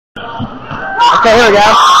Okay, here we go.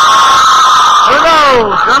 Here we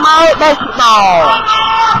go. Drummer basketball.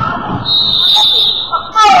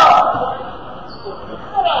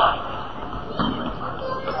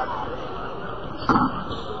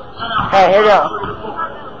 Okay, here we go.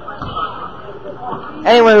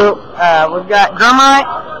 Anyway, we've got Drumite,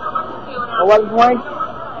 11 points,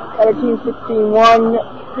 other team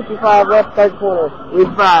 16-1, 55 left, third quarter. We've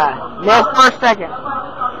missed first second.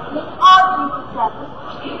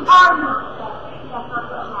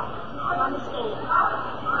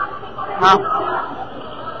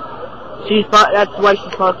 That's the way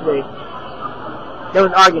she's supposed to be. There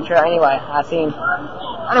was an argument here anyway, I seen.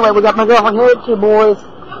 Anyway, we got my girlfriend here, two boys.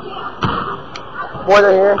 Boys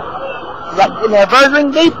are here. We got in there,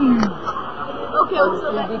 Bergering DP. Okay,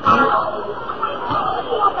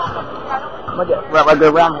 we'll go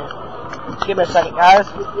around here. Just give me a second, guys.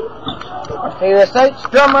 See the States,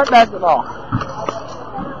 Drummer basketball.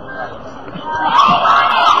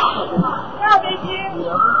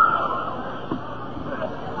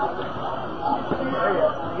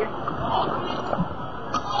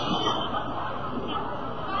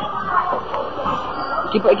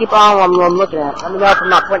 Keep on what I'm looking at. Let me know if I'm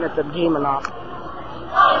not pointing at the team or not.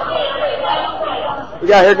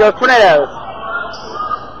 Yeah, here goes Tornadoes.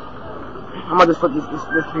 I'm gonna just put this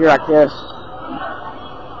here like this. I'm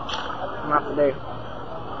gonna have to do.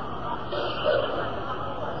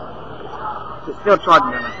 It's still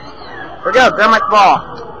charging them. Here we go, Drumite ball.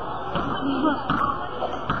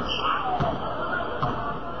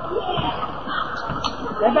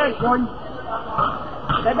 Stay back, Jordan.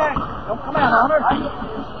 Stay back. Don't come out, Hunter.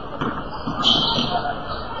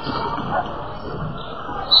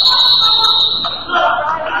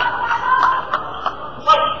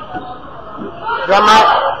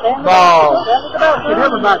 Drumite ball. Get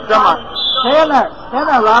him about Drumite. Stand there. Stand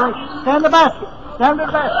there, Riley. Stand in the basket. Stand in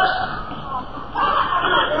the basket.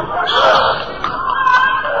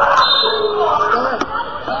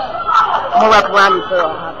 I'm gonna wrap around you so I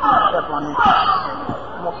don't have to step on you.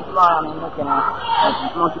 I'm gonna keep an eye on him looking at it.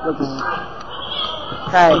 I'm gonna keep looking at it.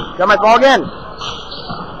 Okay, Drumite ball again.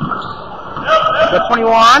 The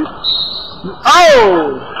 21.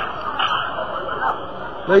 Oh!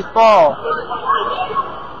 Loose ball.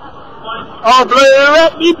 Oh, blue,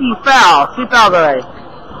 red, DP foul. 2 fouls already.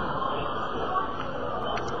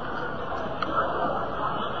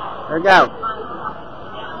 There we go.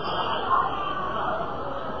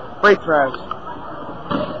 Free throws.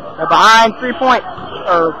 They're behind 3 points.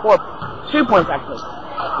 Or 2 points actually.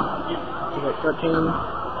 13,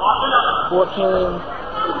 14.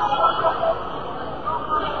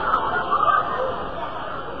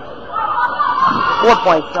 Four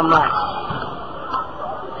points, some left.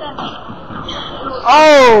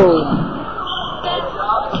 Oh!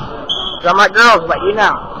 Drumite girls, but you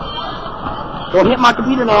know. Don't hit my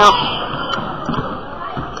computer now.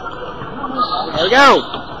 There we go.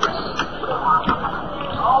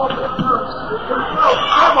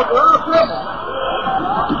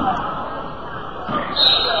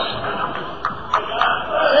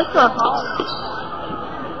 It's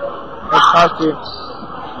supposed to.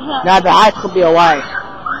 Now the high school will be away.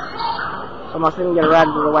 So I'm going to get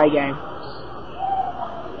around to the away game.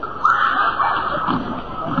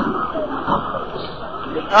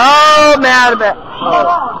 Oh, man, out of it. Oh.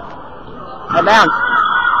 I bounced.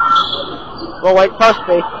 Well, wait, supposed to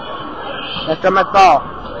be. That's Drumite ball.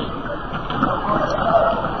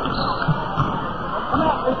 Come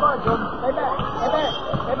out, stay far, Jordan. Stay back, stay back,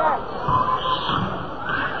 stay back. Stay back.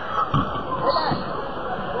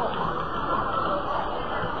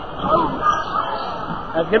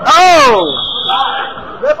 That's good. Oh!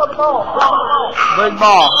 Grip on the ball. Big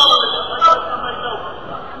ball.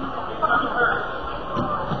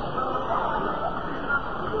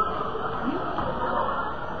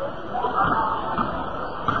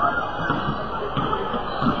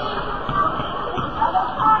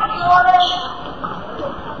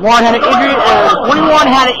 One had an injury. 21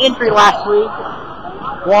 had an injury last week.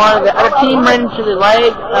 One, the other team ran into the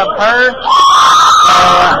leg of her.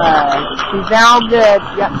 She's now good.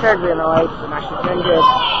 She got surgery in her leg, so now she's doing good.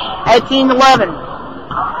 18-11.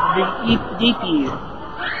 DPU.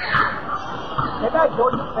 Stay back,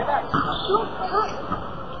 Jordan. Stay back.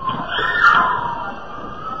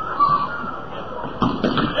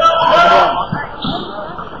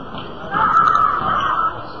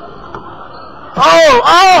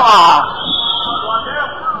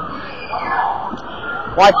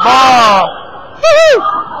 White ball. Woo-hoo!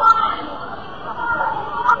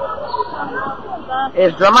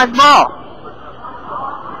 It's Drumite's ball.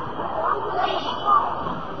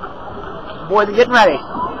 Boys are getting ready.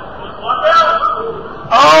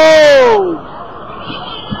 Oh!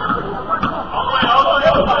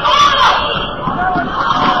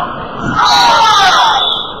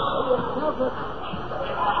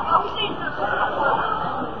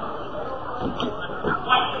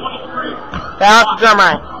 Foul to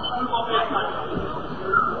Drumright.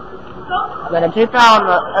 Then a 2 foul on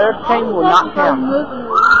the other team will not count.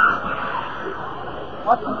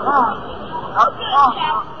 What's the call?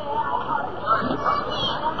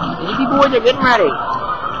 Easy boys are getting ready.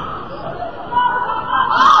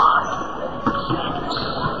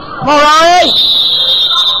 Come on, Riley!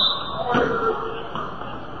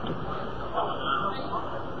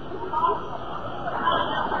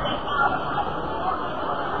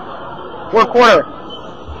 Fourth quarter.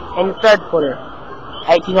 In the third quarter.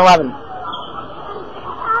 18-11.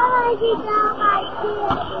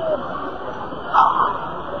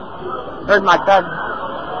 There's my cousin.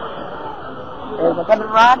 There's a cousin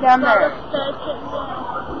right down there.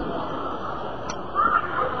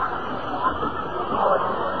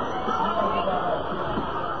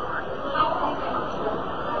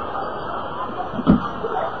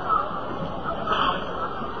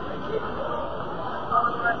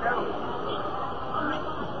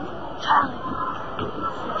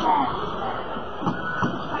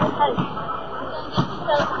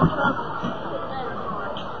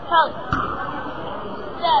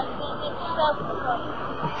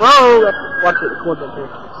 Whoa! Watch it, the cord up there.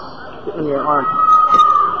 Get in your arm.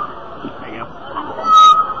 There you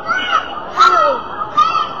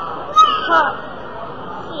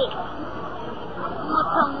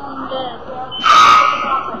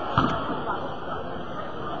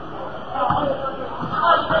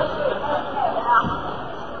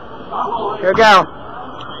go. Here we go.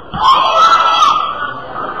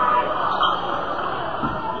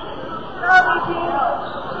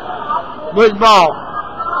 Where's the ball?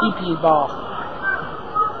 DP's ball.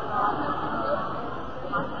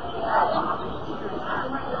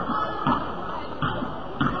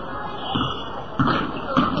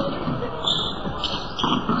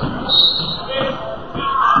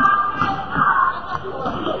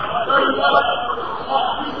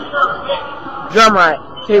 Drumright,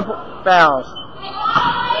 2 fouls.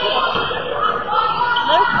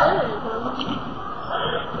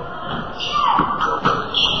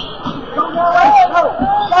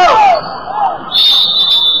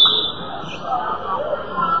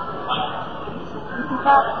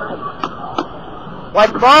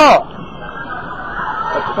 White ball.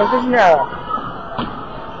 What's the position now?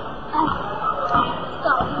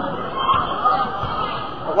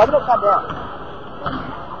 Why don't come down?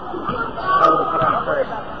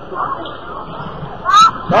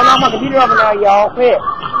 Don't knock my computer over now, y'all. Quit.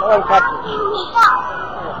 Don't let him touch it.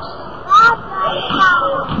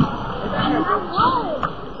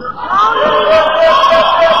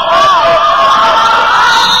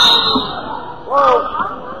 Whoa.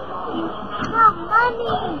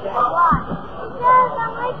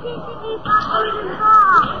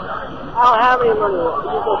 I don't have any money.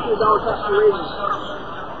 People don't touch the reason.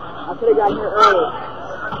 I could have got here early.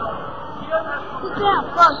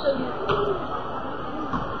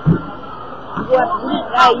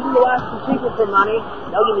 Hey, you can go ask some people for money.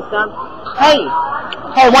 They'll give you some. Hey,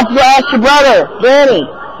 why don't you go ask your brother, Danny?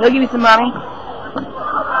 He'll give you some money.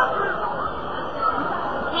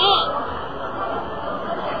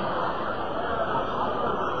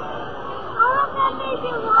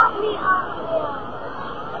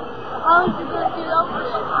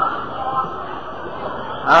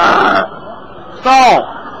 Saul,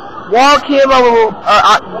 walk him over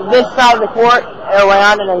this side of the court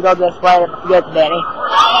around and then go this way to get to Danny.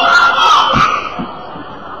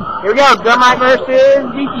 Here we go, Drumright versus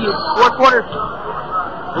DQ, 4th quarter.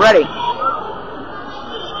 Ready.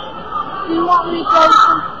 Do you want me to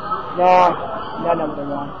go? No, number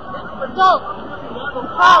 1. Go.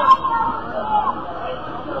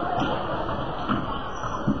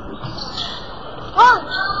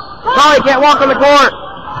 Sorry, can't walk on the court.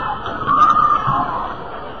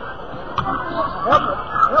 Help her.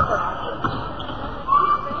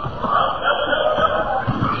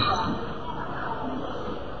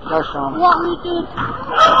 No, Sean. Want me to?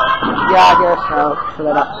 Yeah, I guess so.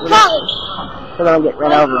 So they don't get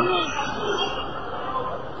ran over.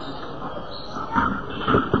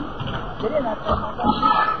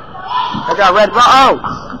 I got red ball. Oh!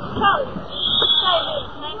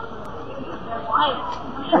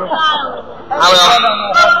 I will.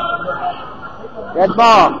 Red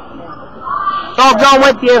ball. Saul, going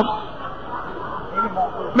with you.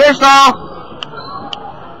 Miss Saul.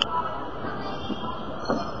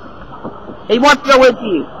 He wants to go with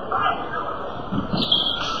you.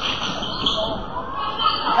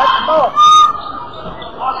 That's the ball.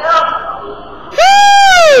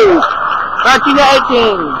 Woo!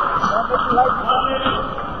 13-18.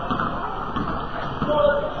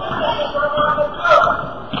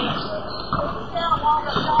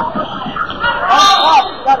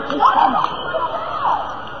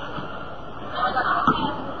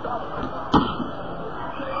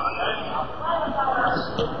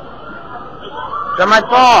 Drum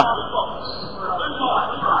ball.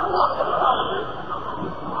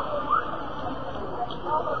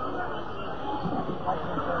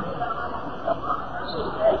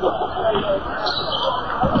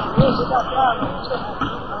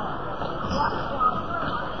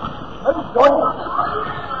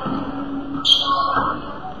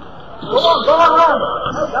 Go on, run.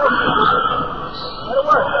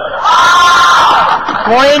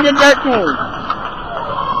 20-13.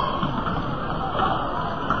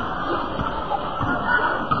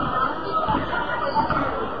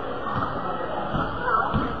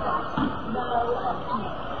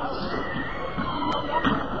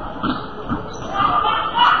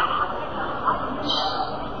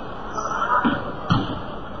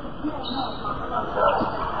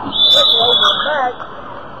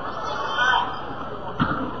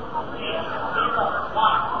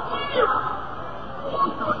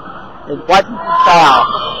 It's Washington style.